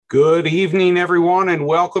Good evening, everyone, and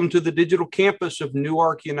welcome to the digital campus of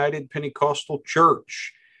Newark United Pentecostal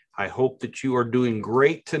Church. I hope that you are doing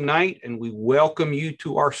great tonight, and we welcome you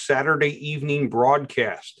to our Saturday evening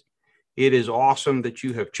broadcast. It is awesome that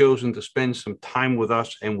you have chosen to spend some time with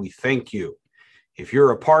us, and we thank you. If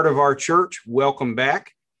you're a part of our church, welcome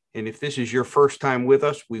back. And if this is your first time with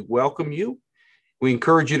us, we welcome you. We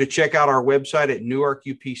encourage you to check out our website at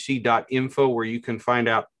newarkupc.info, where you can find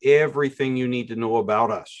out everything you need to know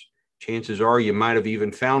about us. Chances are you might have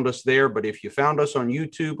even found us there, but if you found us on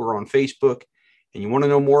YouTube or on Facebook and you want to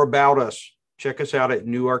know more about us, check us out at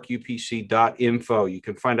newarkupc.info. You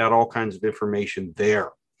can find out all kinds of information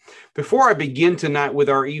there. Before I begin tonight with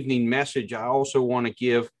our evening message, I also want to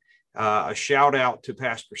give a shout out to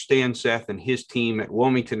Pastor Stan Seth and his team at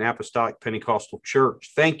Wilmington Apostolic Pentecostal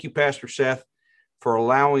Church. Thank you, Pastor Seth, for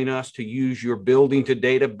allowing us to use your building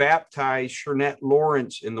today to baptize Shernette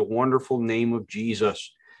Lawrence in the wonderful name of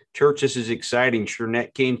Jesus. Church, this is exciting.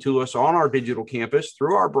 Shernette came to us on our digital campus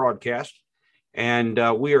through our broadcast, and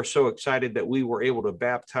we are so excited that we were able to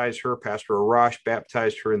baptize her. Pastor Arash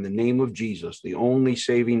baptized her in the name of Jesus, the only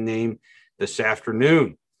saving name, this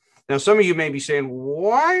afternoon. Now, some of you may be saying,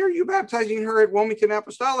 why are you baptizing her at Wilmington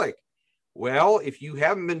Apostolic? Well, if you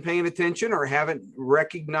haven't been paying attention or haven't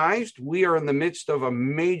recognized, we are in the midst of a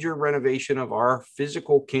major renovation of our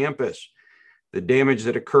physical campus. The damage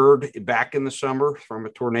that occurred back in the summer from a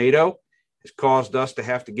tornado has caused us to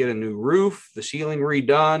have to get a new roof, the ceiling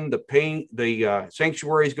redone, the paint, the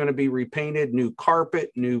sanctuary is going to be repainted, new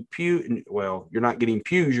carpet, new pew. Well, you're not getting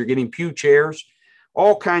pews, you're getting pew chairs.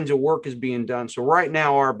 All kinds of work is being done. So right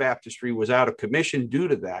now our baptistry was out of commission due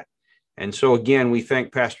to that. And so again, we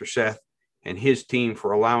thank Pastor Seth and his team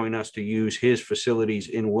for allowing us to use his facilities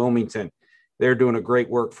in Wilmington. They're doing a great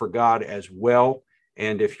work for God as well.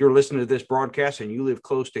 And if you're listening to this broadcast and you live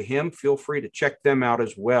close to him, feel free to check them out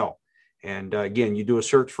as well. And again, you do a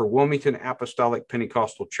search for Wilmington Apostolic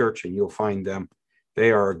Pentecostal Church and you'll find them. They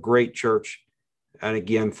are a great church. And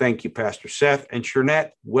again, thank you, Pastor Seth. And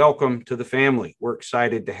Shernette, welcome to the family. We're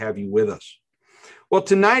excited to have you with us. Well,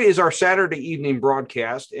 tonight is our Saturday evening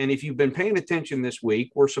broadcast, and if you've been paying attention this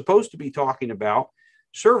week, we're supposed to be talking about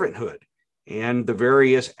servanthood and the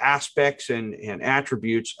various aspects and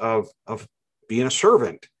attributes of being a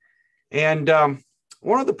servant. And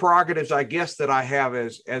one of the prerogatives, I guess, that I have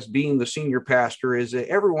as being the senior pastor is that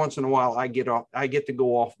every once in a while I get to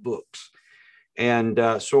go off books. And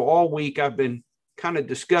so all week I've been kind of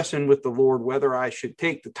discussing with the Lord whether I should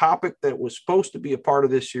take the topic that was supposed to be a part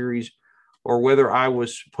of this series or whether I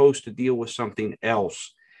was supposed to deal with something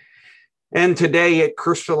else. And today it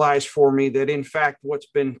crystallized for me that, in fact, what's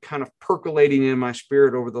been kind of percolating in my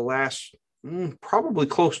spirit over the last probably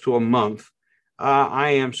close to a month,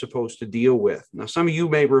 I am supposed to deal with. Now, some of you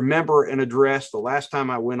may remember an address the last time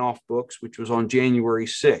I went off books, which was on January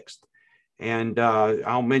 6th. And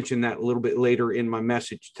I'll mention that a little bit later in my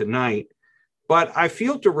message tonight. But I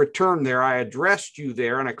feel to return there. I addressed you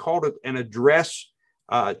there, and I called it an address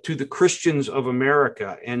to the Christians of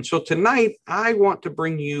America. And so tonight, I want to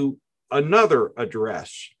bring you another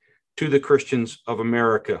address to the Christians of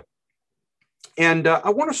America. And I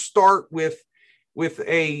want to start with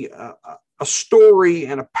a story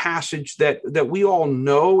and a passage that we all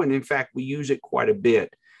know, and in fact, we use it quite a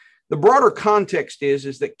bit. The broader context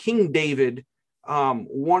is that King David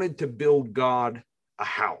wanted to build God a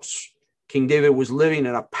house. King David was living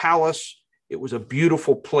in a palace. It was a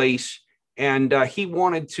beautiful place. And he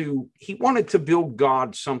wanted to build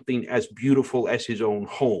God something as beautiful as his own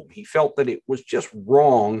home. He felt that it was just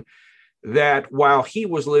wrong that while he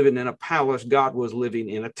was living in a palace, God was living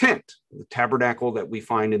in a tent, the tabernacle that we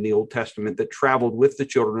find in the Old Testament that traveled with the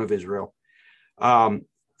children of Israel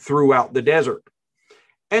throughout the desert.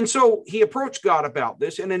 And so he approached God about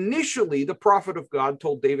this. And initially, the prophet of God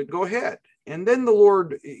told David, go ahead. And then the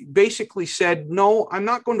Lord basically said, no, I'm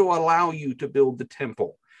not going to allow you to build the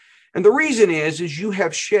temple. And the reason is you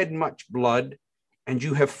have shed much blood and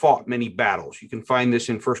you have fought many battles. You can find this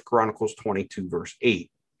in 1 Chronicles 22, verse 8.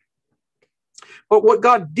 But what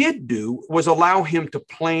God did do was allow him to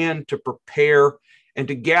plan, to prepare, and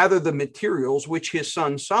to gather the materials which his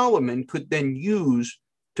son Solomon could then use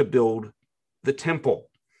to build the temple.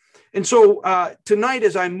 And so tonight,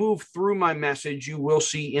 as I move through my message, you will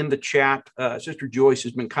see in the chat, Sister Joyce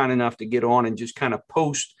has been kind enough to get on and just kind of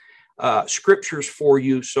post scriptures for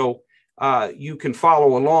you. So you can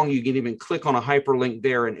follow along. You can even click on a hyperlink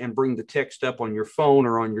there and bring the text up on your phone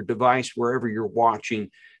or on your device, wherever you're watching,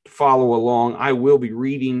 to follow along. I will be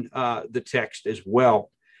reading the text as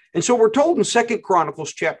well. And so we're told in 2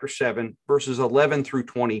 Chronicles chapter 7, verses 11 through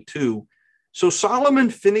 22, so Solomon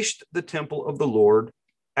finished the temple of the Lord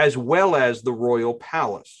as well as the royal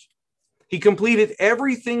palace. He completed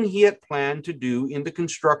everything he had planned to do in the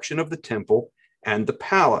construction of the temple and the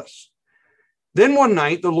palace. Then one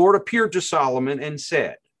night, the Lord appeared to Solomon and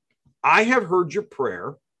said, I have heard your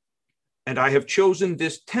prayer, and I have chosen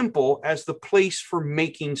this temple as the place for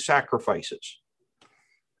making sacrifices.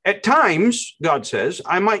 At times, God says,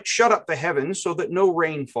 I might shut up the heavens so that no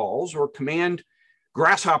rain falls, or command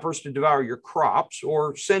grasshoppers to devour your crops,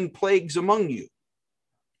 or send plagues among you.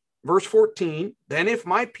 Verse 14, then if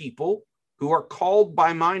my people who are called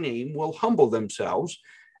by my name will humble themselves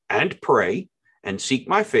and pray and seek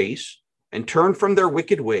my face and turn from their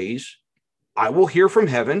wicked ways, I will hear from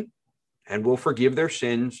heaven and will forgive their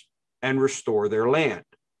sins and restore their land.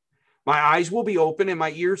 My eyes will be open and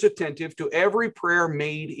my ears attentive to every prayer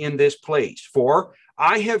made in this place. For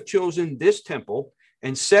I have chosen this temple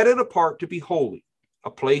and set it apart to be holy, a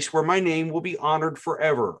place where my name will be honored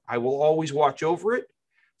forever. I will always watch over it,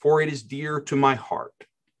 for it is dear to my heart.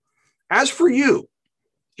 As for you,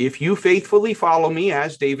 if you faithfully follow me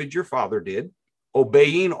as David your father did,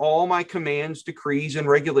 obeying all my commands, decrees, and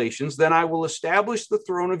regulations, then I will establish the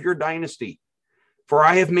throne of your dynasty. For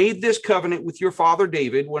I have made this covenant with your father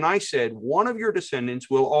David when I said, one of your descendants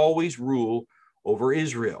will always rule over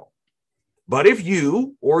Israel. But if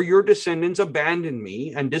you or your descendants abandon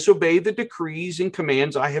me and disobey the decrees and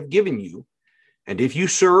commands I have given you, and if you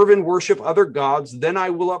serve and worship other gods, then I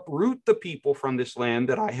will uproot the people from this land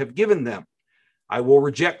that I have given them. I will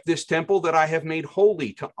reject this temple that I have made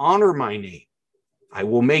holy to honor my name. I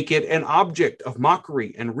will make it an object of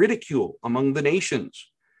mockery and ridicule among the nations.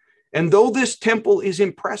 And though this temple is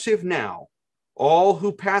impressive now, all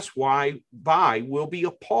who pass by will be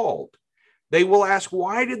appalled. They will ask,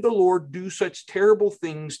 why did the Lord do such terrible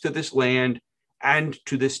things to this land and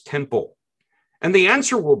to this temple? And the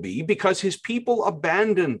answer will be because his people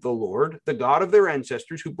abandoned the Lord, the God of their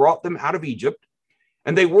ancestors who brought them out of Egypt,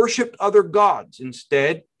 and they worshiped other gods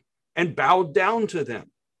instead and bowed down to them.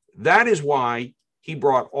 That is why he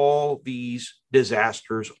brought all these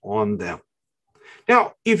disasters on them.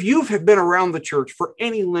 Now, if you have been around the church for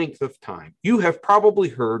any length of time, you have probably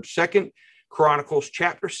heard 2 Chronicles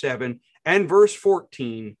chapter 7 and verse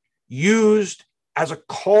 14 used as a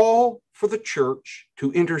call for the church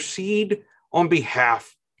to intercede on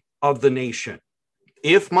behalf of the nation.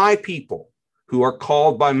 If my people who are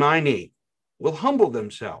called by my name will humble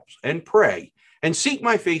themselves and pray and seek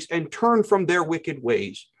my face and turn from their wicked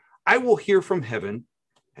ways, I will hear from heaven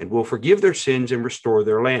and will forgive their sins and restore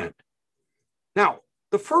their land. Now,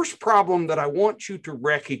 the first problem that I want you to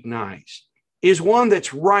recognize is one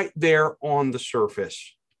that's right there on the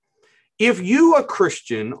surface. If you, a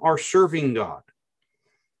Christian, are serving God,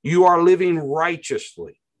 you are living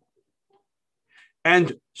righteously.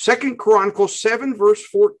 And 2 Chronicles 7, verse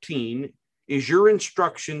 14 is your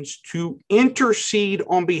instructions to intercede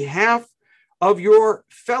on behalf of your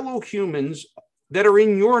fellow humans that are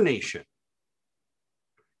in your nation,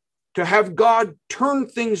 to have God turn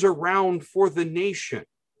things around for the nation.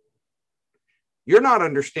 You're not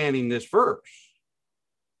understanding this verse.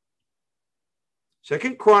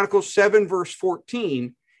 2 Chronicles 7, verse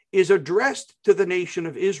 14 is addressed to the nation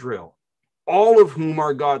of Israel, all of whom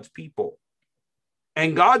are God's people.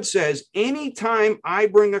 And God says, anytime I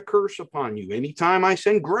bring a curse upon you, anytime I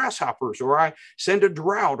send grasshoppers, or I send a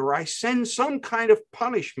drought, or I send some kind of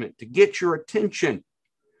punishment to get your attention,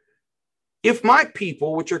 if my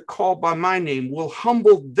people, which are called by my name, will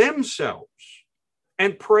humble themselves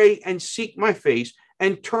and pray and seek my face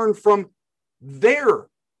and turn from their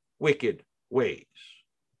wicked ways.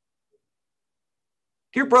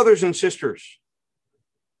 Dear brothers and sisters,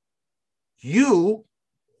 you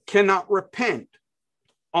cannot repent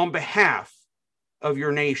on behalf of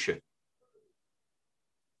your nation.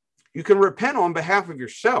 You can repent on behalf of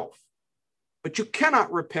yourself, but you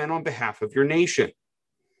cannot repent on behalf of your nation.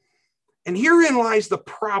 And herein lies the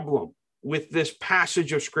problem with this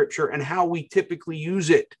passage of Scripture and how we typically use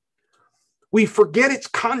it. We forget its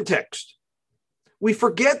context. We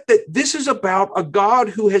forget that this is about a God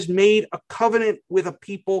who has made a covenant with a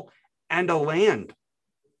people and a land.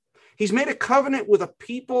 He's made a covenant with a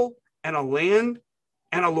people and a land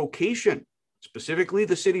and a location, specifically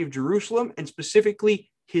the city of Jerusalem and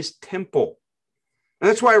specifically his temple. And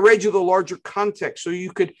that's why I read you the larger context, so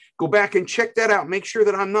you could go back and check that out, make sure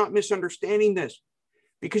that I'm not misunderstanding this.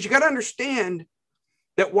 Because you got to understand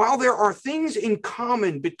that while there are things in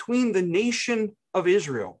common between the nation of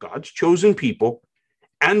Israel, God's chosen people,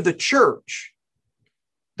 and the church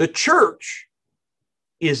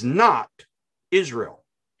is not Israel.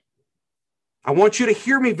 I want you to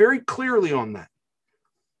hear me very clearly on that.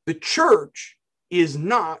 The church is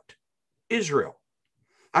not Israel.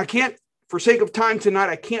 I can't, for sake of time tonight,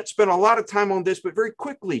 I can't spend a lot of time on this, but very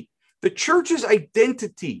quickly, the church's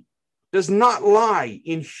identity does not lie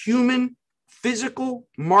in human physical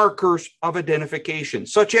markers of identification,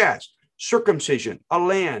 such as circumcision, a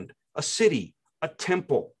land, a city, a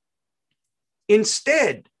temple.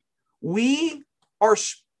 Instead, we are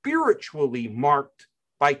spiritually marked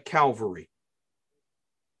by Calvary.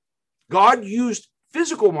 God used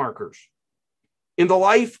physical markers in the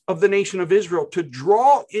life of the nation of Israel to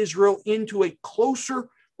draw Israel into a closer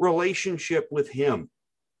relationship with him.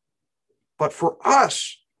 But for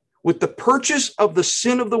us, with the purchase of the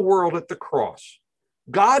sin of the world at the cross,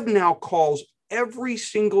 God now calls every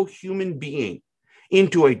single human being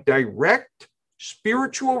into a direct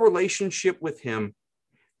spiritual relationship with him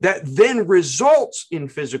that then results in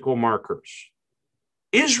physical markers.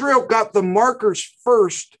 Israel got the markers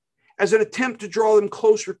first as an attempt to draw them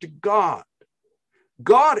closer to God.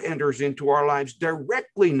 God enters into our lives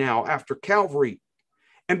directly now after Calvary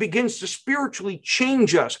and begins to spiritually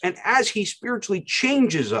change us. And as he spiritually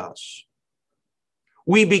changes us,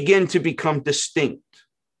 we begin to become distinct.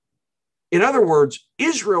 In other words,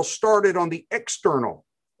 Israel started on the external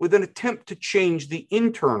with an attempt to change the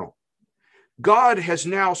internal. God has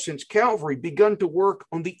now, since Calvary, begun to work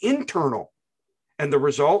on the internal, and the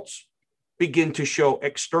results begin to show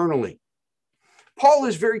externally. Paul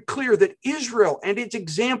is very clear that Israel and its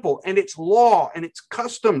example and its law and its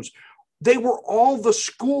customs, they were all the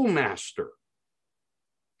schoolmaster,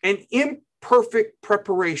 an imperfect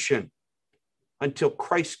preparation until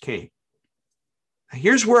Christ came. Now,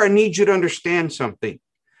 here's where I need you to understand something.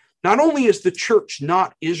 Not only is the church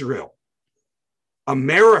not Israel,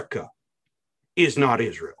 America is not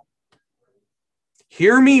Israel.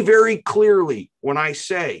 Hear me very clearly when I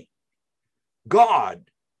say God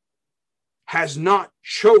has not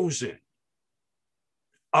chosen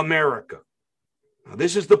America. Now,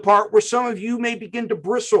 this is the part where some of you may begin to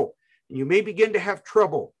bristle and you may begin to have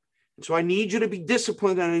trouble. And so I need you to be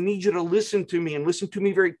disciplined and I need you to listen to me and listen to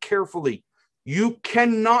me very carefully. You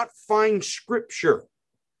cannot find scripture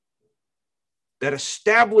that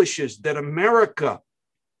establishes that America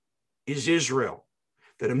is Israel,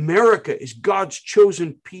 that America is God's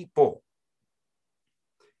chosen people.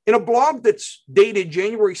 In a blog that's dated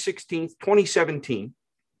January 16th, 2017,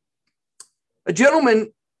 a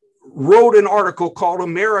gentleman wrote an article called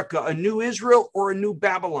America, a New Israel or a New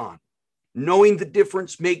Babylon? Knowing the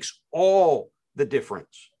difference makes all the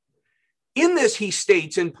difference. In this, he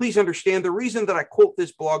states, and please understand, the reason that I quote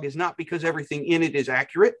this blog is not because everything in it is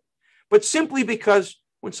accurate, but simply because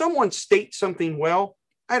when someone states something well,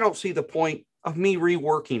 I don't see the point of me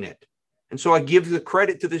reworking it. And so I give the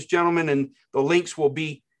credit to this gentleman, and the links will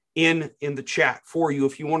be in the chat for you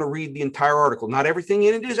if you want to read the entire article. Not everything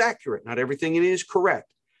in it is accurate. Not everything in it is correct.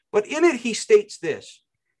 But in it, he states this.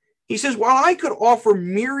 He says, while I could offer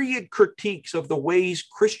myriad critiques of the ways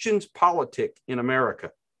Christians politic in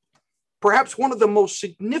America, perhaps one of the most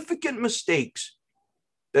significant mistakes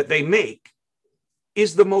that they make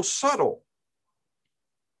is the most subtle.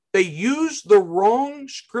 They use the wrong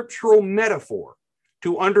scriptural metaphor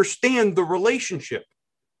to understand the relationship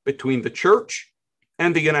between the church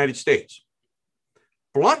and the United States.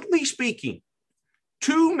 Bluntly speaking,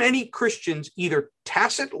 too many Christians either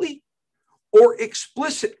tacitly or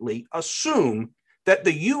explicitly assume that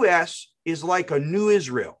the U.S. is like a new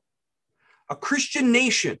Israel, a Christian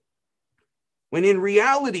nation, when in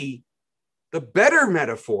reality, the better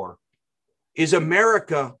metaphor is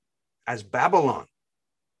America as Babylon.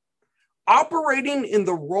 Operating in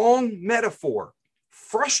the wrong metaphor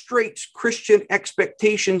frustrates Christian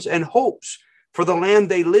expectations and hopes for the land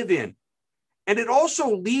they live in. And it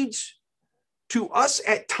also leads to us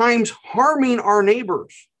at times harming our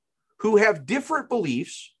neighbors who have different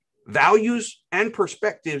beliefs, values, and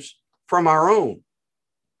perspectives from our own.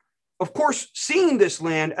 Of course, seeing this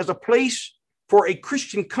land as a place for a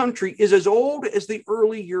Christian country is as old as the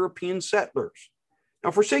early European settlers.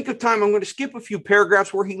 Now, for sake of time, I'm going to skip a few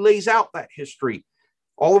paragraphs where he lays out that history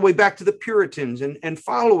all the way back to the Puritans and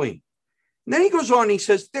following. And then he goes on, he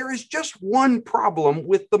says, there is just one problem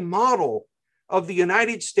with the model of the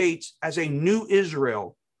United States as a new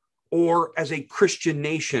Israel or as a Christian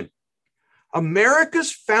nation.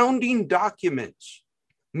 America's founding documents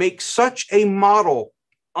make such a model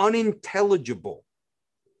unintelligible.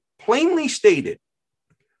 Plainly stated,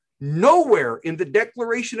 nowhere in the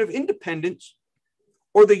Declaration of Independence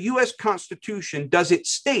or the U.S. Constitution does it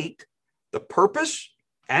state the purpose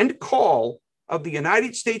and call of the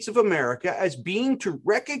United States of America as being to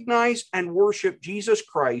recognize and worship Jesus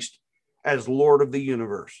Christ as Lord of the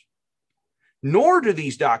universe. Nor do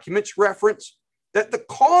these documents reference that the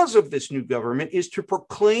cause of this new government is to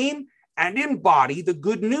proclaim and embody the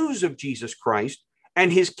good news of Jesus Christ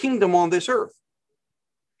and his kingdom on this earth.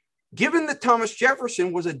 Given that Thomas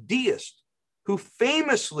Jefferson was a deist who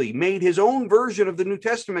famously made his own version of the New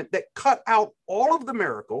Testament that cut out all of the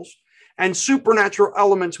miracles and supernatural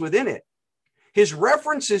elements within it, his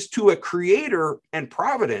references to a creator and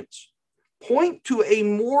providence point to a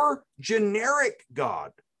more generic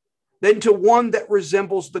God than to one that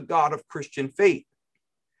resembles the God of Christian faith.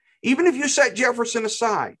 Even if you set Jefferson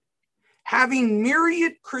aside, having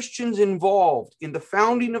myriad Christians involved in the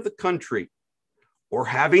founding of the country, or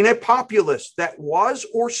having a populace that was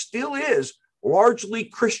or still is largely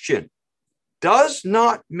Christian, does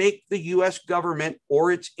not make the U.S. government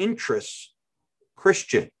or its interests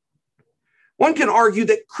Christian. One can argue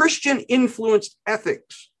that Christian influenced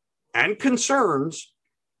ethics and concerns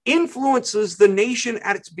influences the nation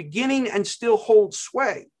at its beginning and still holds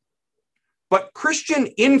sway. But Christian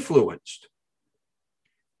influenced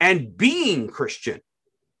and being Christian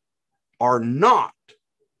are not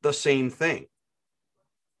the same thing.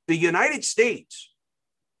 The United States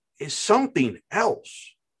is something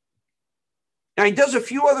else. Now, he does a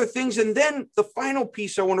few other things, and then the final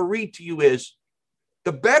piece I want to read to you is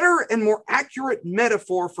the better and more accurate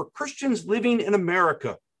metaphor for Christians living in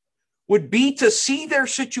America would be to see their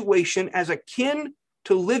situation as akin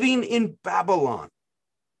to living in Babylon.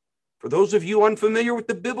 For those of you unfamiliar with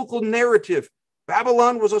the biblical narrative,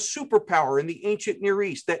 Babylon was a superpower in the ancient Near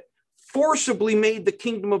East that forcibly made the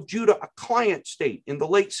kingdom of Judah a client state in the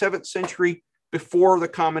late 7th century before the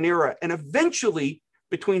Common Era, and eventually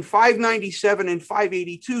between 597 and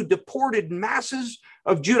 582 deported masses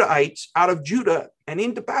of Judahites out of Judah and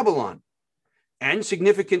into Babylon. And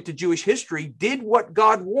significant to Jewish history, did what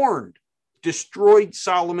God warned, destroyed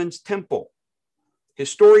Solomon's temple.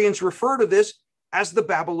 Historians refer to this as the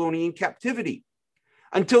Babylonian captivity.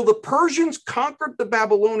 Until the Persians conquered the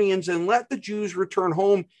Babylonians and let the Jews return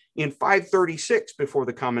home in 536 before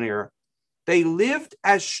the Common Era, they lived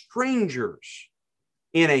as strangers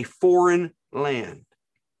in a foreign land.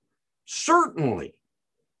 Certainly,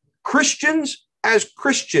 Christians as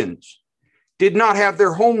Christians did not have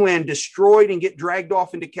their homeland destroyed and get dragged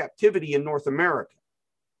off into captivity in North America.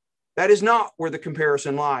 That is not where the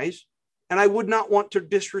comparison lies, and I would not want to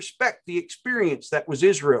disrespect the experience that was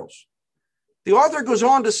Israel's. The author goes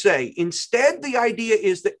on to say, instead, the idea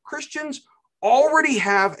is that Christians already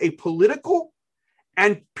have a political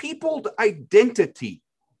and peopled identity,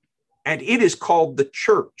 and it is called the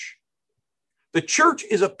church. The church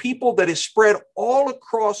is a people that is spread all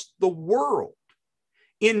across the world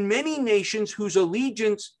in many nations whose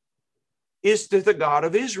allegiance is to the God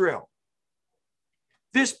of Israel.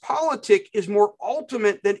 This politic is more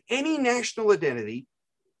ultimate than any national identity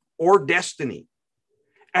or destiny.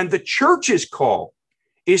 And the church's call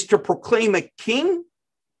is to proclaim a king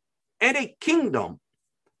and a kingdom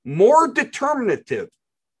more determinative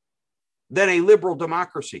than a liberal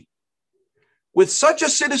democracy. With such a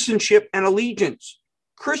citizenship and allegiance,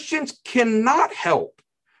 Christians cannot help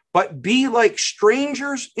but be like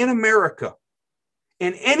strangers in America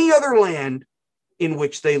and any other land in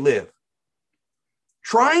which they live.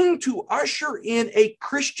 Trying to usher in a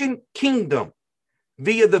Christian kingdom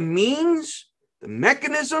via the means, the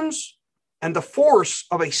mechanisms, and the force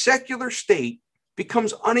of a secular state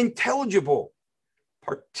becomes unintelligible,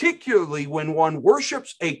 particularly when one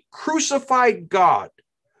worships a crucified God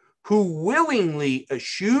who willingly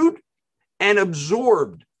eschewed and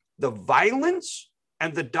absorbed the violence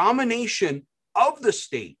and the domination of the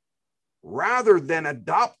state rather than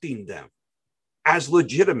adopting them as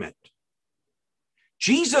legitimate.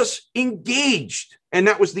 Jesus engaged, and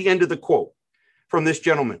that was the end of the quote from this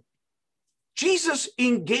gentleman. Jesus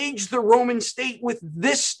engaged the Roman state with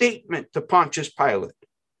this statement to Pontius Pilate: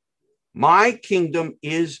 "My kingdom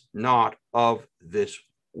is not of this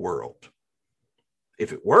world.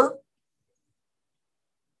 If it were,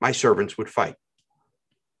 my servants would fight.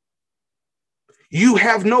 You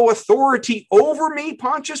have no authority over me,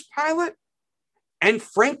 Pontius Pilate, and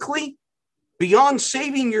frankly, beyond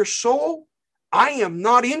saving your soul, I am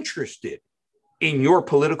not interested in your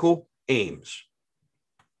political aims.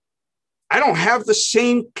 I don't have the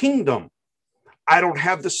same kingdom. I don't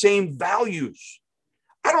have the same values.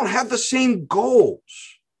 I don't have the same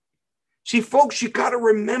goals." See, folks, you got to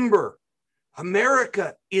remember,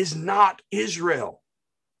 America is not Israel.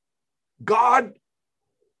 God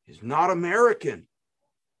is not American.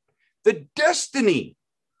 The destiny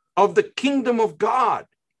of the kingdom of God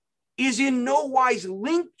is in no wise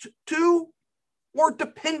linked to or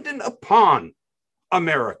dependent upon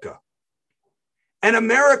America. And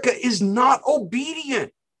America is not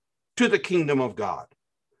obedient to the kingdom of God,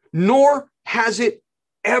 nor has it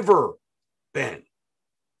ever been.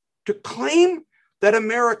 To claim that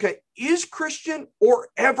America is Christian or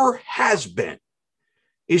ever has been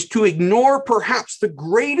is to ignore perhaps the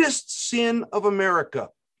greatest sin of America,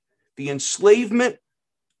 the enslavement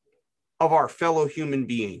of our fellow human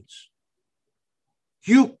beings.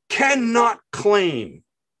 You cannot claim,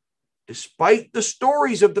 despite the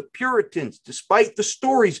stories of the Puritans, despite the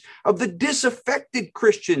stories of the disaffected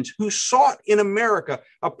Christians who sought in America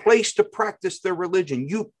a place to practice their religion,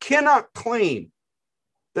 you cannot claim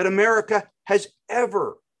that America has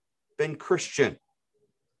ever been Christian.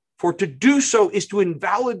 For to do so is to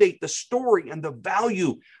invalidate the story and the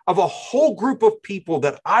value of a whole group of people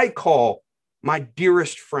that I call my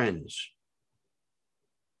dearest friends.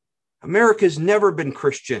 America has never been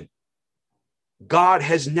Christian. God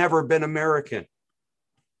has never been American.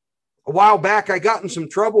 A while back, I got in some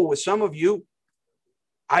trouble with some of you.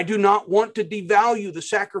 I do not want to devalue the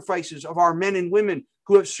sacrifices of our men and women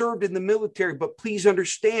who have served in the military, but please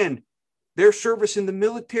understand, their service in the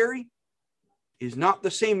military is not the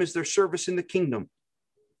same as their service in the kingdom.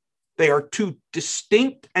 They are two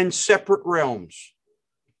distinct and separate realms,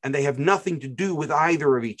 and they have nothing to do with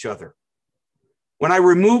either of each other. When I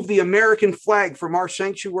removed the American flag from our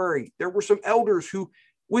sanctuary, there were some elders who,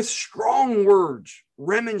 with strong words,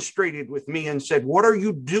 remonstrated with me and said, "What are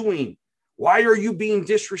you doing? Why are you being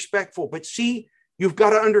disrespectful?" But see, you've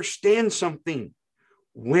got to understand something.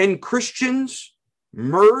 When Christians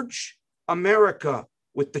merge America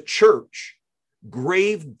with the church,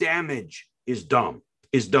 grave damage is done.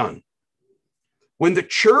 When the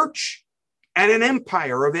church and an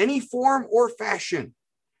empire of any form or fashion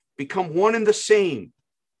become one and the same,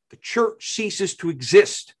 the church ceases to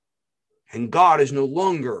exist, and God is no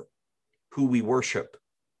longer who we worship.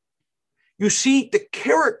 You see, the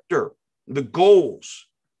character, the goals,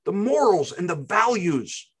 the morals, and the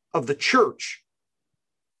values of the church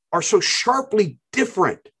are so sharply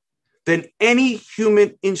different than any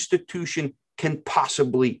human institution can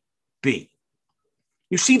possibly be.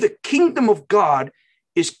 You see, the kingdom of God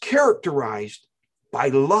is characterized by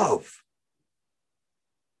love.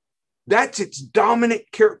 That's its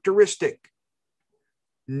dominant characteristic.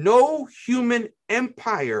 No human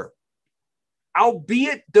empire,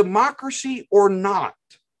 albeit democracy or not,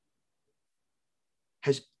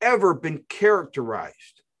 has ever been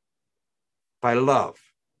characterized by love.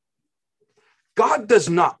 God does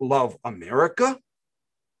not love America.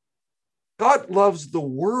 God loves the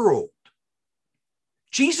world.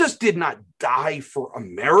 Jesus did not die for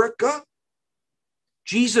America.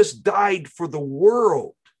 Jesus died for the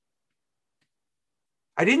world.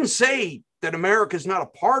 I didn't say that America is not a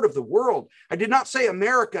part of the world. I did not say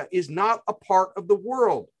America is not a part of the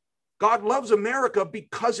world. God loves America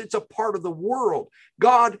because it's a part of the world.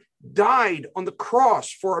 God died on the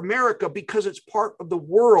cross for America because it's part of the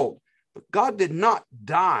world. But God did not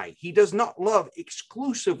die. He does not love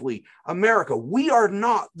exclusively America. We are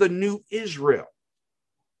not the new Israel.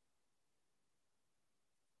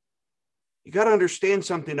 You got to understand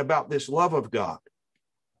something about this love of God.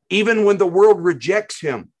 Even when the world rejects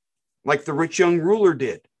him, like the rich young ruler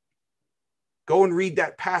did, go and read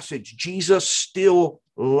that passage. Jesus still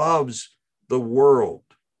loves the world.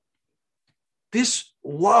 This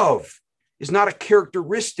love is not a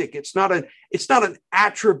characteristic. It's not an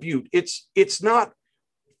attribute. It's not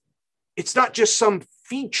just some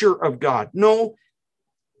feature of God. No,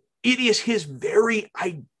 it is his very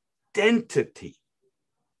identity.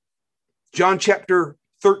 John chapter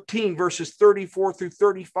 13, verses 34 through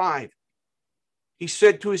 35. He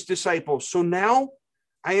said to his disciples, "So now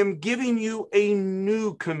I am giving you a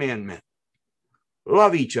new commandment.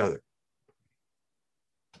 Love each other.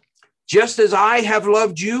 Just as I have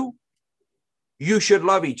loved you, you should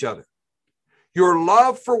love each other. Your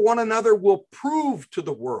love for one another will prove to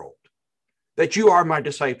the world that you are my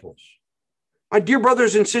disciples." My dear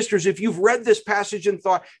brothers and sisters, if you've read this passage and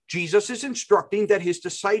thought Jesus is instructing that his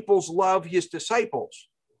disciples love his disciples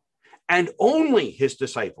and only his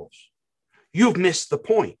disciples, you've missed the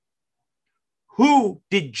point. Who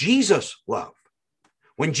did Jesus love?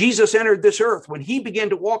 When Jesus entered this earth, when he began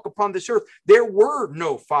to walk upon this earth, there were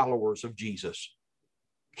no followers of Jesus.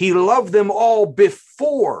 He loved them all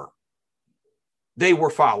before they were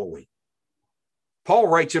following. Paul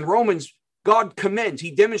writes in Romans, God commends, he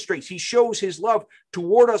demonstrates, he shows his love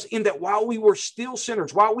toward us in that while we were still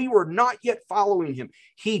sinners, while we were not yet following him,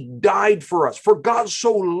 he died for us. For God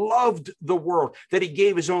so loved the world that he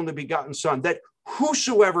gave his only begotten son, that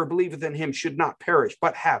whosoever believeth in him should not perish,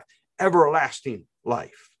 but have everlasting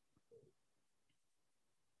life.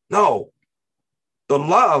 No, the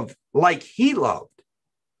love like he loved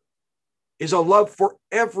is a love for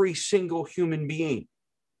every single human being.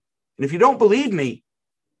 And if you don't believe me,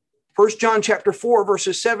 1 John chapter 4,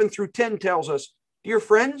 verses 7 through 10 tells us, dear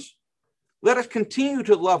friends, let us continue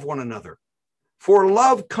to love one another, for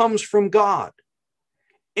love comes from God.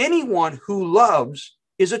 Anyone who loves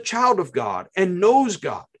is a child of God and knows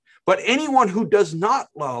God. But anyone who does not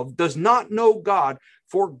love does not know God,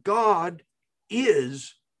 for God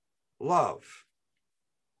is love.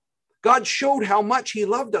 God showed how much he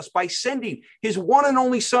loved us by sending his one and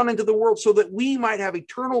only Son into the world so that we might have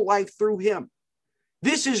eternal life through him.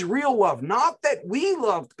 This is real love, not that we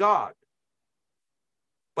loved God,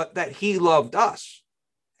 but that he loved us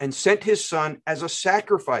and sent his Son as a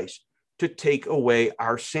sacrifice to take away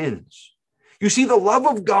our sins. You see, the love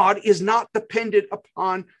of God is not dependent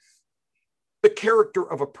upon the character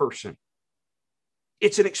of a person.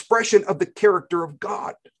 It's an expression of the character of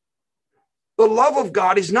God. The love of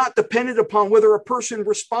God is not dependent upon whether a person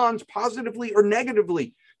responds positively or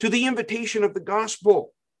negatively to the invitation of the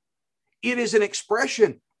gospel. It is an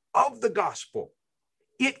expression of the gospel.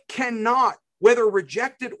 It cannot, whether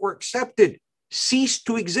rejected or accepted, cease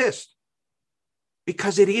to exist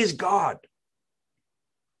because it is God.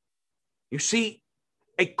 You see,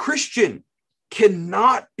 a Christian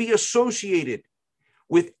cannot be associated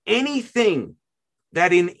with anything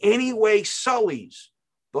that in any way sullies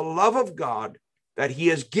the love of God that he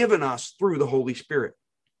has given us through the Holy Spirit.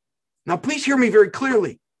 Now, please hear me very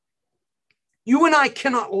clearly. You and I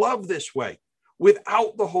cannot love this way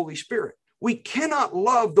without the Holy Spirit. We cannot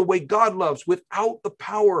love the way God loves without the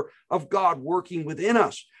power of God working within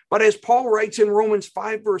us. But as Paul writes in Romans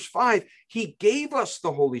 5, verse 5, he gave us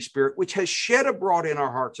the Holy Spirit, which has shed abroad in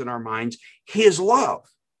our hearts and our minds his love.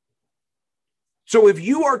 So if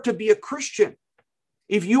you are to be a Christian,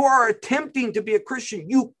 if you are attempting to be a Christian,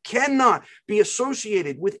 you cannot be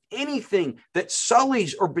associated with anything that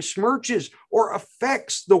sullies or besmirches or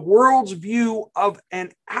affects the world's view of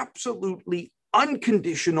an absolutely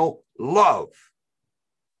unconditional love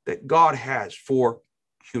that God has for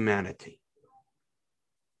humanity.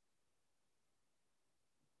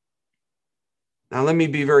 Now, let me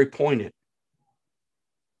be very pointed.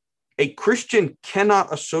 A Christian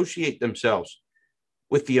cannot associate themselves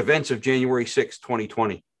with the events of January 6,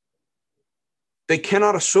 2020. They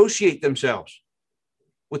cannot associate themselves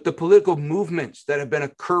with the political movements that have been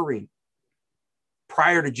occurring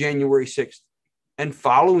prior to January 6th and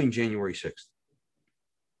following January 6th.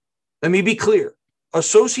 Let me be clear.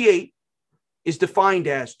 Associate is defined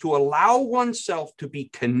as to allow oneself to be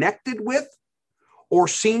connected with or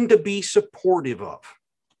seem to be supportive of.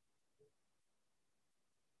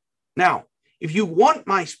 Now, if you want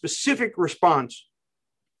my specific response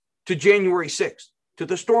to January 6th, to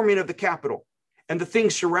the storming of the Capitol and the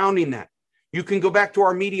things surrounding that, you can go back to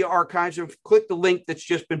our media archives and click the link that's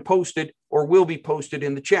just been posted or will be posted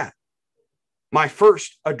in the chat. My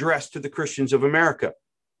first address to the Christians of America.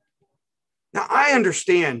 Now, I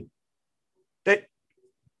understand that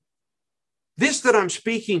this that I'm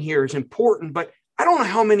speaking here is important, but I don't know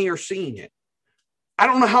how many are seeing it. I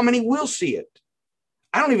don't know how many will see it.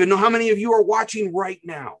 I don't even know how many of you are watching right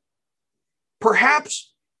now.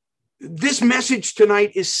 Perhaps this message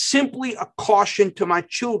tonight is simply a caution to my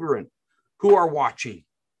children who are watching.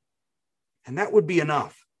 And that would be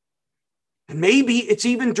enough. And maybe it's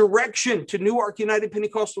even direction to Newark United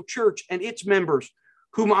Pentecostal Church and its members,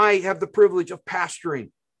 whom I have the privilege of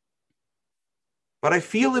pastoring. But I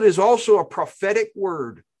feel it is also a prophetic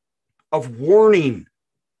word of warning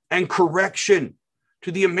and correction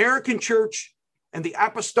to the American church and the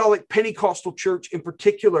Apostolic Pentecostal Church in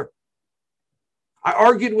particular. I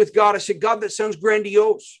argued with God. I said, God, that sounds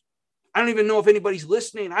grandiose. I don't even know if anybody's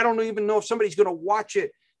listening. I don't even know if somebody's going to watch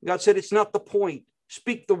it. God said, it's not the point.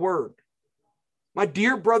 Speak the word. My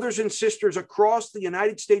dear brothers and sisters across the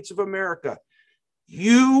United States of America,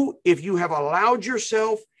 if you have allowed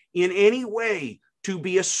yourself in any way to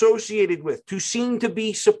be associated with, to seem to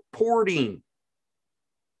be supporting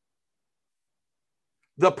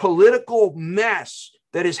the political mess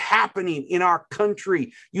that is happening in our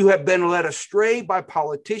country, you have been led astray by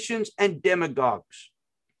politicians and demagogues.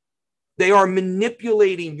 They are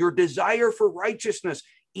manipulating your desire for righteousness,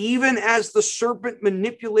 even as the serpent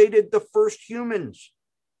manipulated the first humans.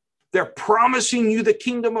 They're promising you the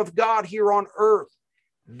kingdom of God here on earth.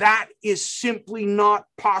 That is simply not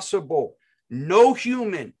possible. No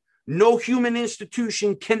human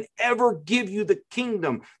institution can ever give you the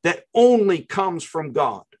kingdom that only comes from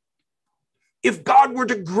God. If God were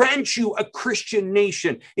to grant you a Christian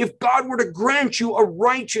nation, if God were to grant you a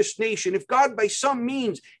righteous nation, if God by some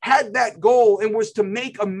means had that goal and was to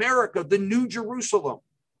make America the New Jerusalem,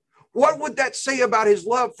 What would that say about his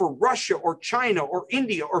love for Russia or China or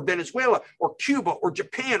India or Venezuela or Cuba or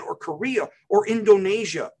Japan or Korea or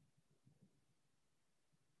Indonesia?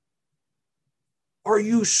 Are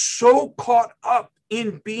you so caught up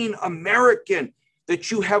in being American that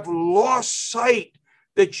you have lost sight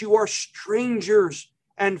that you are strangers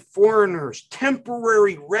and foreigners,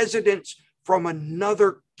 temporary residents from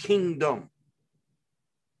another kingdom?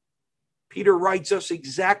 Peter writes us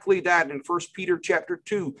exactly that in 1 Peter chapter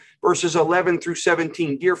 2, verses 11 through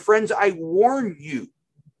 17. Dear friends, I warn you,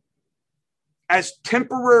 as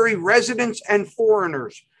temporary residents and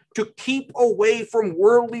foreigners, to keep away from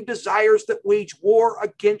worldly desires that wage war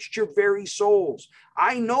against your very souls.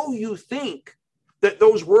 I know you think that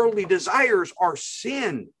those worldly desires are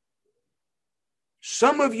sin.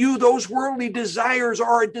 Some of you, those worldly desires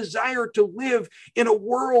are a desire to live in a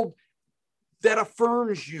world that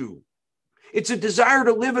affirms you. It's a desire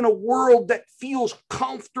to live in a world that feels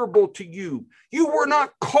comfortable to you. You were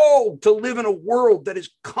not called to live in a world that is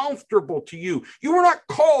comfortable to you. You were not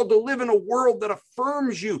called to live in a world that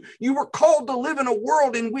affirms you. You were called to live in a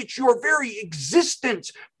world in which your very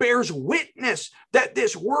existence bears witness that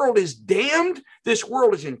this world is damned, this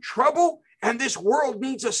world is in trouble, and this world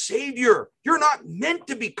needs a savior. You're not meant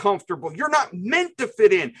to be comfortable. You're not meant to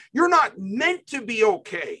fit in. You're not meant to be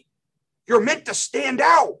okay. You're meant to stand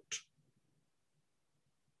out.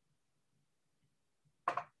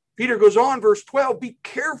 Peter goes on, verse 12, be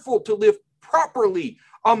careful to live properly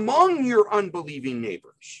among your unbelieving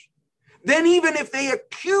neighbors. Then even if they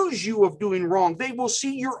accuse you of doing wrong, they will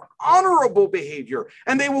see your honorable behavior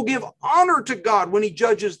and they will give honor to God when he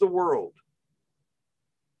judges the world.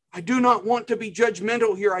 I do not want to be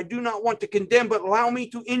judgmental here. I do not want to condemn, but allow me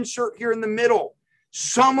to insert here in the middle.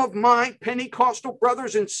 Some of my Pentecostal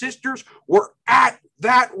brothers and sisters were at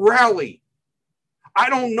that rally.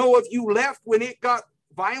 I don't know if you left when it got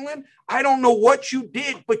violent. I don't know what you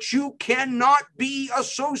did, but you cannot be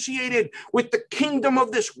associated with the kingdom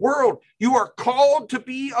of this world. You are called to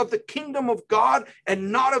be of the kingdom of God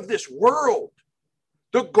and not of this world.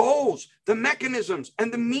 The goals, the mechanisms,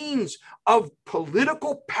 and the means of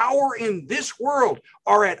political power in this world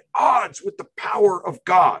are at odds with the power of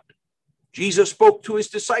God. Jesus spoke to his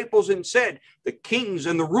disciples and said, the kings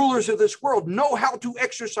and the rulers of this world know how to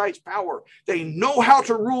exercise power. They know how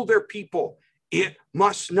to rule their people. It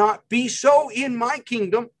must not be so in my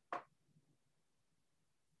kingdom.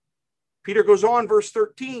 Peter goes on, verse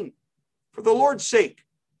 13, for the Lord's sake,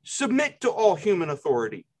 submit to all human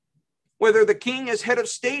authority, whether the king as head of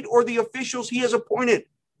state or the officials he has appointed.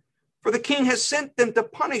 For the king has sent them to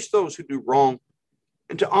punish those who do wrong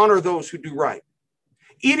and to honor those who do right.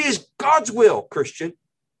 It is God's will, Christian,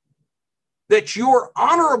 that your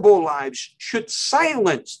honorable lives should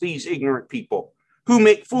silence these ignorant people who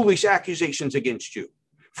make foolish accusations against you.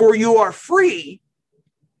 For you are free,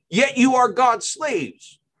 yet you are God's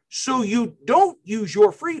slaves. So you don't use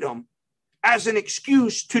your freedom as an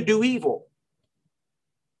excuse to do evil.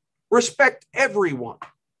 Respect everyone.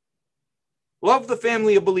 Love the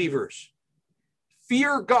family of believers.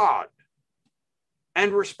 Fear God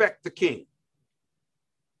and respect the king.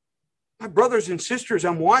 My brothers and sisters,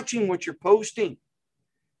 I'm watching what you're posting.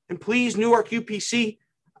 And please, Newark UPC,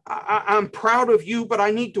 I'm proud of you, but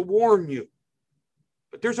I need to warn you.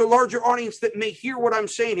 But there's a larger audience that may hear what I'm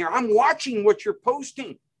saying here. I'm watching what you're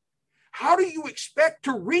posting. How do you expect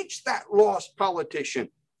to reach that lost politician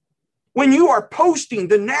when you are posting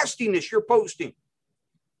the nastiness you're posting?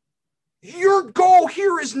 Your goal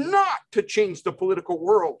here is not to change the political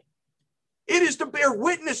world. It is to bear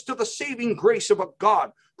witness to the saving grace of a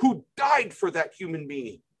God who died for that human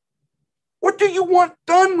being. What do you want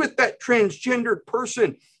done with that transgendered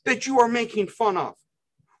person that you are making fun of?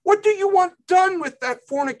 What do you want done with that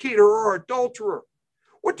fornicator or adulterer?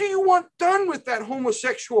 What do you want done with that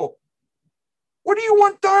homosexual? What do you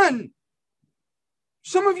want done?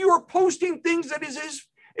 Some of you are posting things that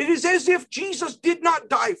it is as if Jesus did not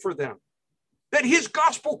die for them, that his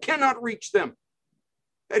gospel cannot reach them,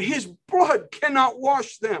 that his blood cannot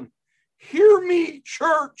wash them. Hear me,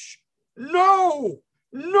 church. No,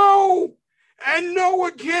 no, and no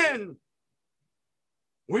again.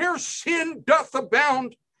 Where sin doth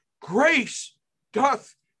abound, grace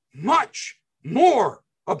doth much more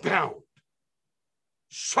abound.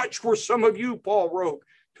 Such were some of you, Paul wrote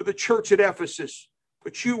to the church at Ephesus,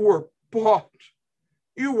 but you were bought,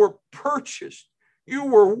 you were purchased, you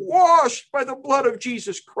were washed by the blood of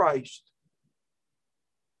Jesus Christ.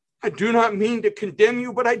 I do not mean to condemn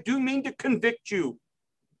you, but I do mean to convict you.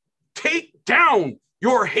 Take down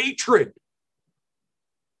your hatred.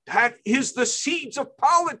 That is the seeds of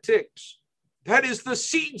politics. That is the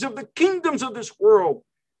seeds of the kingdoms of this world.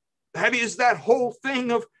 That is that whole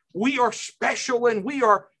thing of we are special and we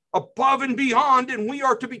are above and beyond, and we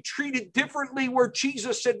are to be treated differently, where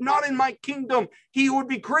Jesus said, not in my kingdom. He who would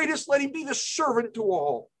be greatest, let him be the servant to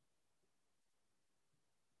all.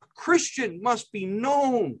 A Christian must be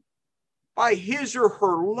known by his or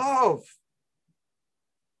her love.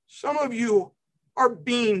 Some of you are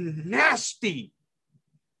being nasty.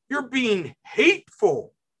 You're being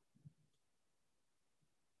hateful.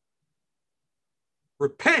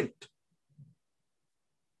 Repent.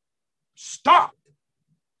 Stop.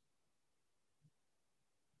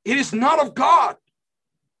 It is not of God.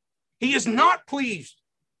 He is not pleased.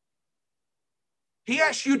 He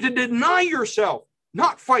asks you to deny yourself,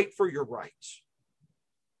 not fight for your rights.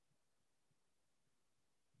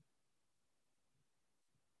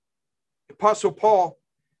 Apostle Paul,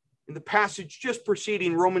 in the passage just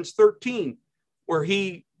preceding Romans 13, where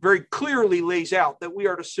he very clearly lays out that we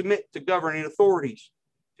are to submit to governing authorities.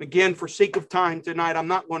 Again, for sake of time tonight, I'm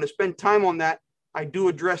not going to spend time on that. I do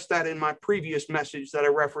address that in my previous message that I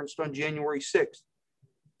referenced on January 6th.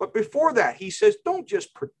 But before that, he says, don't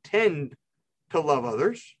just pretend to love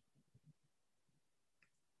others.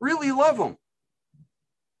 Really love them.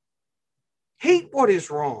 Hate what is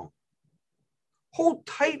wrong. Hold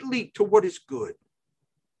tightly to what is good.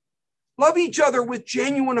 Love each other with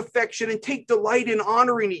genuine affection and take delight in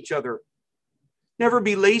honoring each other. Never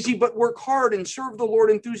be lazy, but work hard and serve the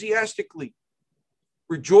Lord enthusiastically.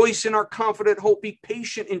 Rejoice in our confident hope. Be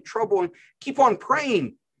patient in trouble and keep on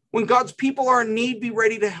praying. When God's people are in need, be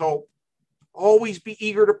ready to help. Always be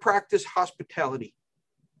eager to practice hospitality.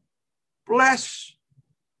 Bless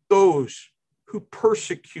those who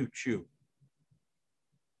persecute you.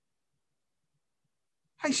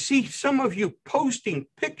 I see some of you posting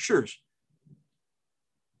pictures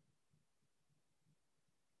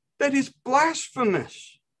that is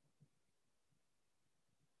blasphemous.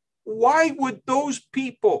 Why would those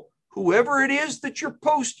people, whoever it is that you're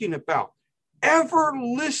posting about, ever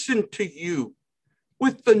listen to you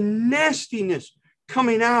with the nastiness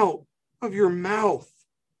coming out of your mouth?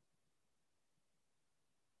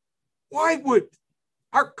 Why would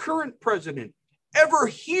our current president ever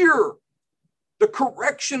hear the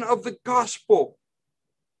correction of the gospel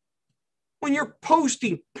when you're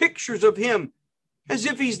posting pictures of him as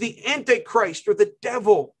if he's the Antichrist or the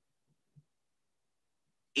devil?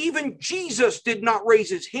 Even Jesus did not raise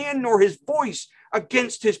his hand nor his voice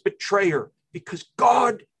against his betrayer, because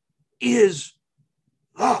God is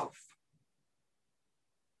love.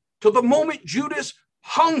 To the moment Judas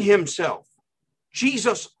hung himself,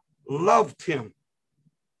 Jesus loved him.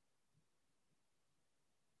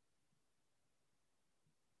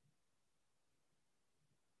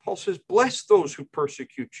 Paul says, bless those who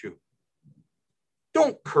persecute you.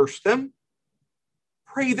 Don't curse them.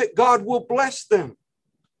 Pray that God will bless them.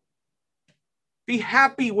 Be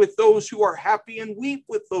happy with those who are happy and weep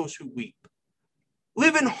with those who weep.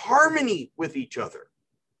 Live in harmony with each other.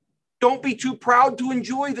 Don't be too proud to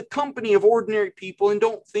enjoy the company of ordinary people and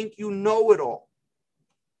don't think you know it all.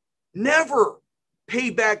 Never pay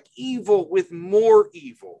back evil with more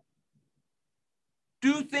evil.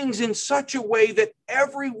 Do things in such a way that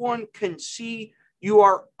everyone can see you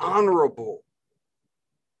are honorable.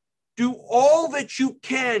 Do all that you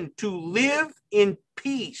can to live in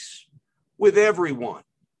peace with everyone.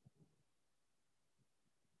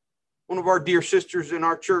 One of our dear sisters in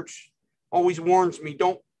our church always warns me,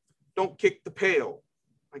 don't kick the pail.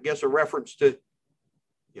 I guess a reference to,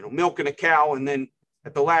 milking a cow and then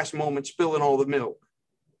at the last moment spilling all the milk.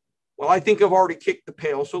 Well, I think I've already kicked the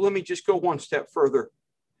pail, so let me just go one step further.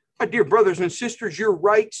 My dear brothers and sisters, your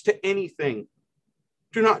rights to anything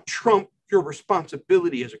do not trump your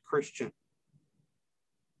responsibility as a Christian.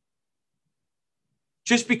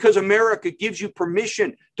 Just because America gives you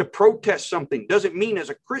permission to protest something doesn't mean as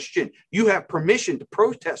a Christian you have permission to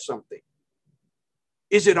protest something.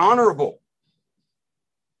 Is it honorable?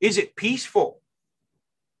 Is it peaceful?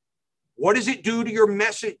 What does it do to your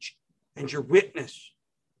message and your witness?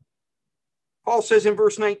 Paul says in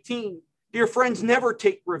verse 19, dear friends, never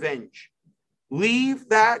take revenge. Leave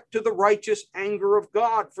that to the righteous anger of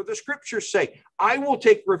God. For the scriptures say, I will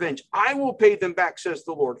take revenge. I will pay them back, says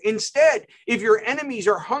the Lord. Instead, if your enemies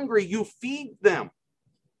are hungry, you feed them.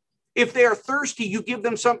 If they are thirsty, you give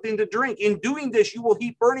them something to drink. In doing this, you will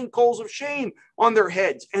heap burning coals of shame on their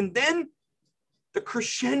heads. And then the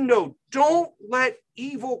crescendo, don't let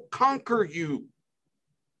evil conquer you,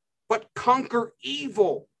 but conquer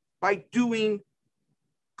evil by doing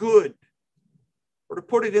good. Or to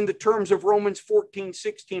put it in the terms of Romans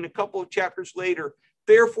 14:16, a couple of chapters later,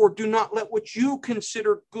 therefore do not let what you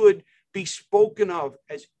consider good be spoken of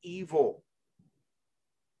as evil.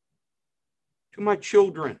 to my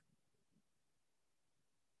children.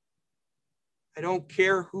 I don't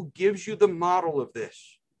care who gives you the model of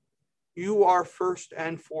this. You are first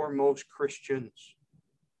and foremost Christians.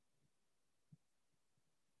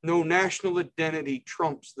 No national identity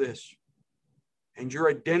trumps this. And your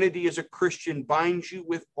identity as a Christian binds you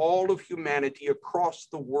with all of humanity across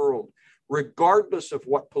the world, regardless of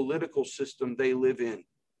what political system they live in.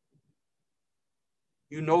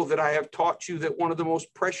 You know that I have taught you that one of the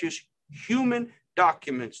most precious human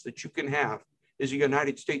documents that you can have is a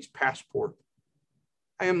United States passport.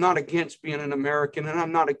 I am not against being an American, and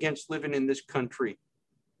I'm not against living in this country.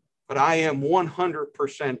 But I am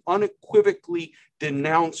 100% unequivocally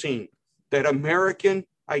denouncing that American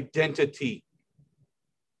identity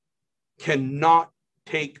cannot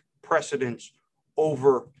take precedence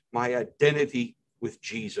over my identity with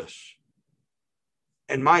Jesus.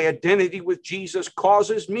 And my identity with Jesus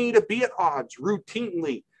causes me to be at odds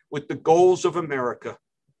routinely with the goals of America.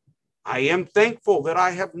 I am thankful that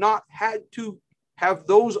I have not had to have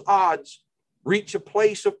those odds reach a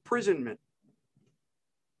place of imprisonment.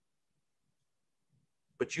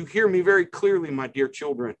 But you hear me very clearly, my dear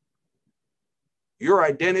children. Your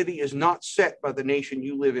identity is not set by the nation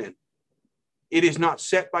you live in. It is not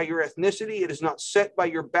set by your ethnicity. It is not set by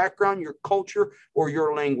your background, your culture, or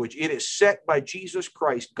your language. It is set by Jesus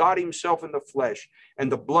Christ, God himself in the flesh,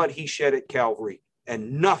 and the blood he shed at Calvary.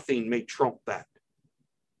 And nothing may trump that.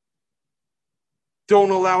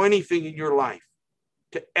 Don't allow anything in your life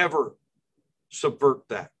to ever subvert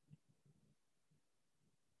that.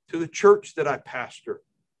 To the church that I pastor,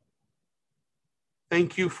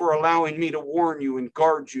 thank you for allowing me to warn you and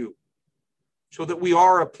guard you, so that we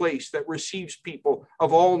are a place that receives people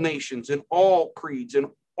of all nations and all creeds and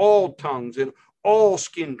all tongues and all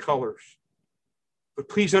skin colors. But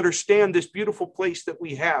please understand this beautiful place that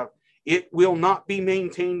we have. It will not be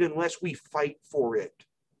maintained unless we fight for it.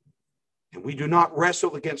 And we do not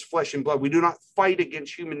wrestle against flesh and blood. We do not fight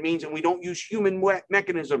against human means, and we don't use human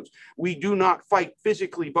mechanisms. We do not fight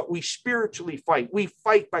physically, but we spiritually fight. We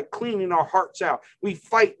fight by cleaning our hearts out. We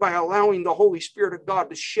fight by allowing the Holy Spirit of God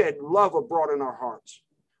to shed love abroad in our hearts.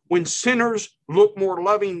 When sinners look more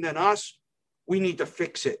loving than us, we need to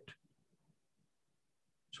fix it.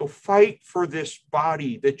 So fight for this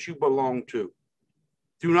body that you belong to.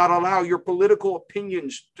 Do not allow your political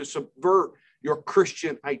opinions to subvert your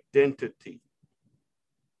Christian identity.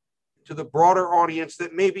 To the broader audience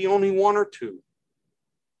that may be only one or two,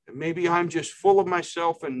 and maybe I'm just full of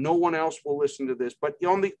myself and no one else will listen to this, but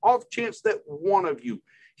on the off chance that one of you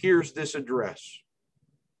hears this address,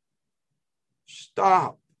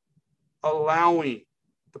 stop allowing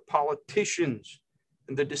the politicians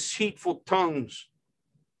and the deceitful tongues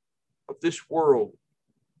of this world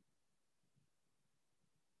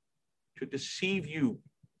to deceive you,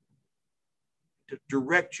 to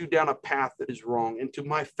direct you down a path that is wrong. And to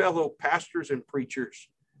my fellow pastors and preachers,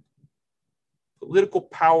 political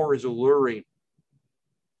power is alluring.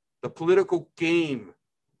 The political game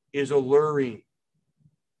is alluring.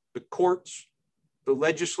 The courts, the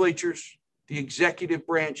legislatures, the executive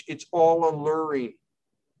branch, it's all alluring.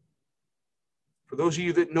 For those of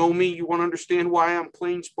you that know me, you want to understand why I'm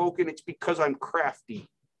plain spoken. It's because I'm crafty.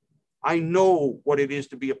 I know what it is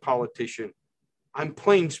to be a politician. I'm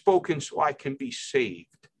plain spoken so I can be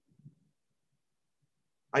saved.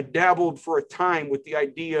 I dabbled for a time with the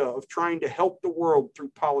idea of trying to help the world through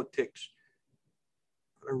politics.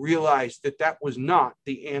 But I realized that that was not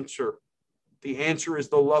the answer. The answer is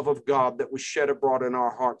the love of God that was shed abroad in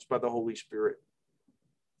our hearts by the Holy Spirit.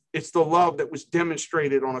 It's the love that was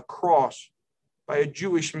demonstrated on a cross by a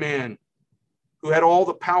Jewish man who had all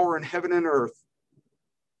the power in heaven and earth,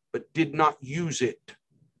 but did not use it.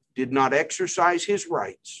 Did not exercise his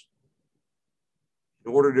rights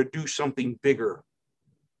in order to do something bigger,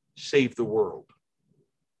 save the world.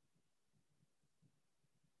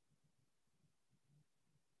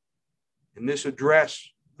 In this address,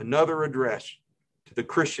 another address to the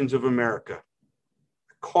Christians of America,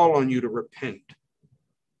 I call on you to repent.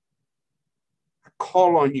 I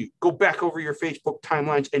call on you, go back over your Facebook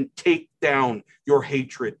timelines and take down your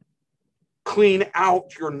hatred. Clean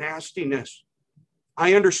out your nastiness.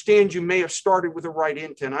 I understand you may have started with the right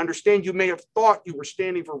intent. I understand you may have thought you were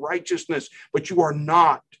standing for righteousness, but you are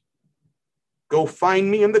not. Go find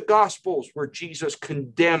me in the Gospels where Jesus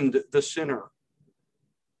condemned the sinner.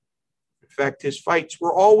 In fact, his fights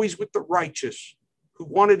were always with the righteous who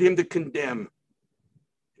wanted him to condemn.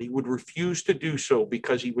 He would refuse to do so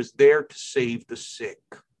because he was there to save the sick.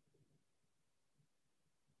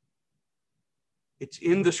 It's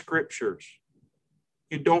in the scriptures.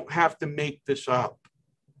 You don't have to make this up.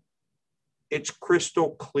 It's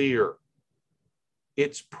crystal clear.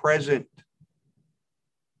 It's present.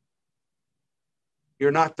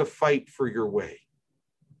 You're not to fight for your way.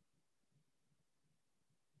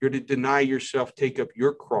 You're to deny yourself, take up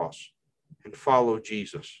your cross, and follow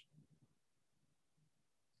Jesus.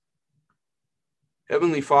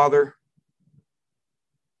 Heavenly Father,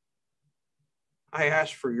 I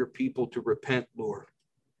ask for your people to repent, Lord,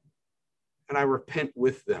 and I repent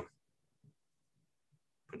with them,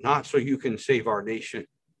 but not so you can save our nation,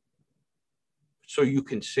 but so you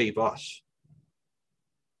can save us.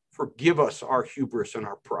 Forgive us our hubris and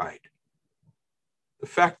our pride. The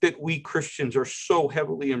fact that we Christians are so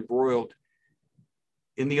heavily embroiled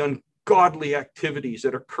in the ungodly activities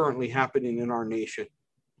that are currently happening in our nation.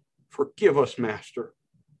 Forgive us, Master.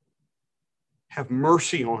 Have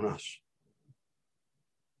mercy on us.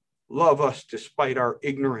 Love us despite our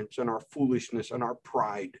ignorance and our foolishness and our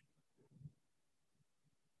pride.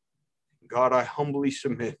 God, I humbly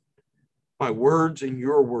submit my words and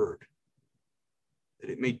your word, that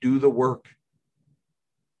it may do the work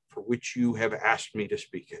for which you have asked me to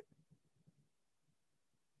speak it.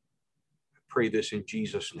 I pray this in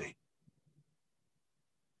Jesus' name.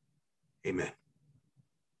 Amen.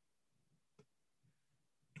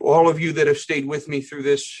 To all of you that have stayed with me through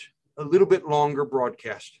this a little bit longer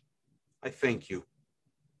broadcast, I thank you.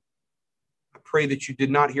 I pray that you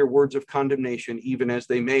did not hear words of condemnation, even as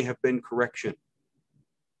they may have been correction.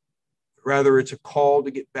 Rather, it's a call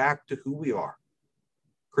to get back to who we are,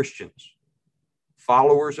 Christians,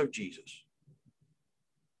 followers of Jesus,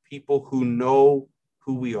 people who know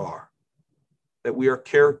who we are, that we are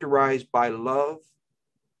characterized by love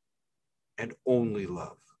and only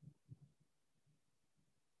love,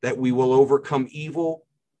 that we will overcome evil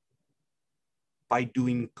by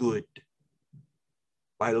doing good,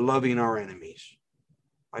 by loving our enemies,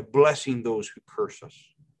 by blessing those who curse us,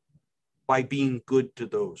 by being good to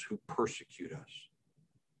those who persecute us.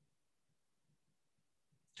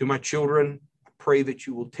 To my children, I pray that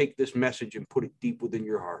you will take this message and put it deep within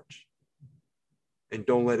your hearts, and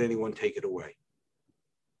don't let anyone take it away.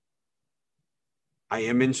 I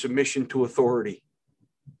am in submission to authority,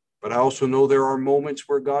 but I also know there are moments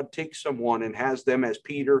where God takes someone and has them, as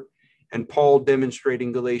Peter and Paul demonstrate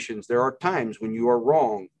in Galatians. There are times when you are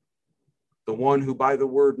wrong. The one who by the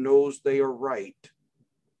word knows they are right,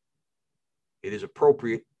 it is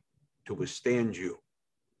appropriate to withstand you.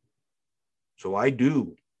 So I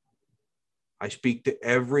speak to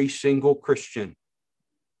every single Christian.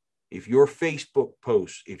 If your Facebook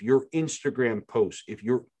posts, if your Instagram posts, if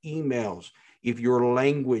your emails, if your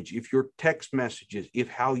language, if your text messages, if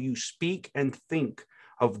how you speak and think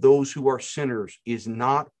of those who are sinners is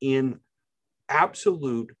not in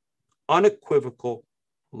absolute, unequivocal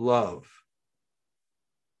love,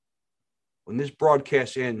 when this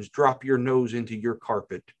broadcast ends, drop your nose into your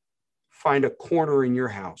carpet, find a corner in your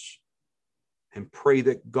house, and pray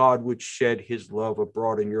that God would shed his love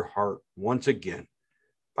abroad in your heart once again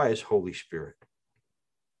by his Holy Spirit.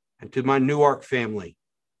 And to my Newark family,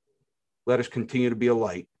 let us continue to be a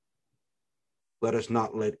light. Let us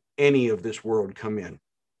not let any of this world come in.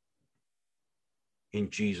 In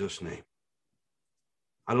Jesus' name.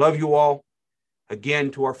 I love you all.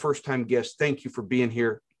 Again, to our first-time guests, thank you for being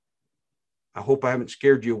here. I hope I haven't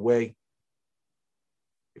scared you away.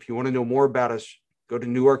 If you want to know more about us, go to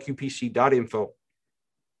newarkupc.info.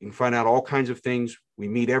 You can find out all kinds of things. We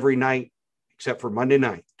meet every night, except for Monday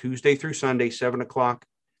night, Tuesday through Sunday, 7 o'clock.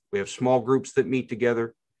 We have small groups that meet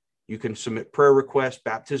together. You can submit prayer requests,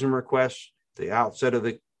 baptism requests. The outset of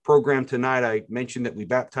the program tonight, I mentioned that we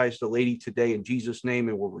baptized a lady today in Jesus' name,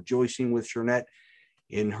 and we're rejoicing with Shernette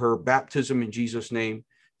in her baptism in Jesus' name.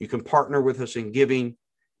 You can partner with us in giving.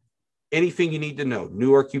 Anything you need to know,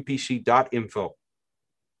 newarkupc.info.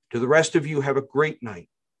 To the rest of you, have a great night,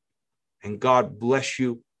 and God bless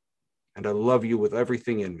you, and I love you with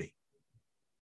everything in me.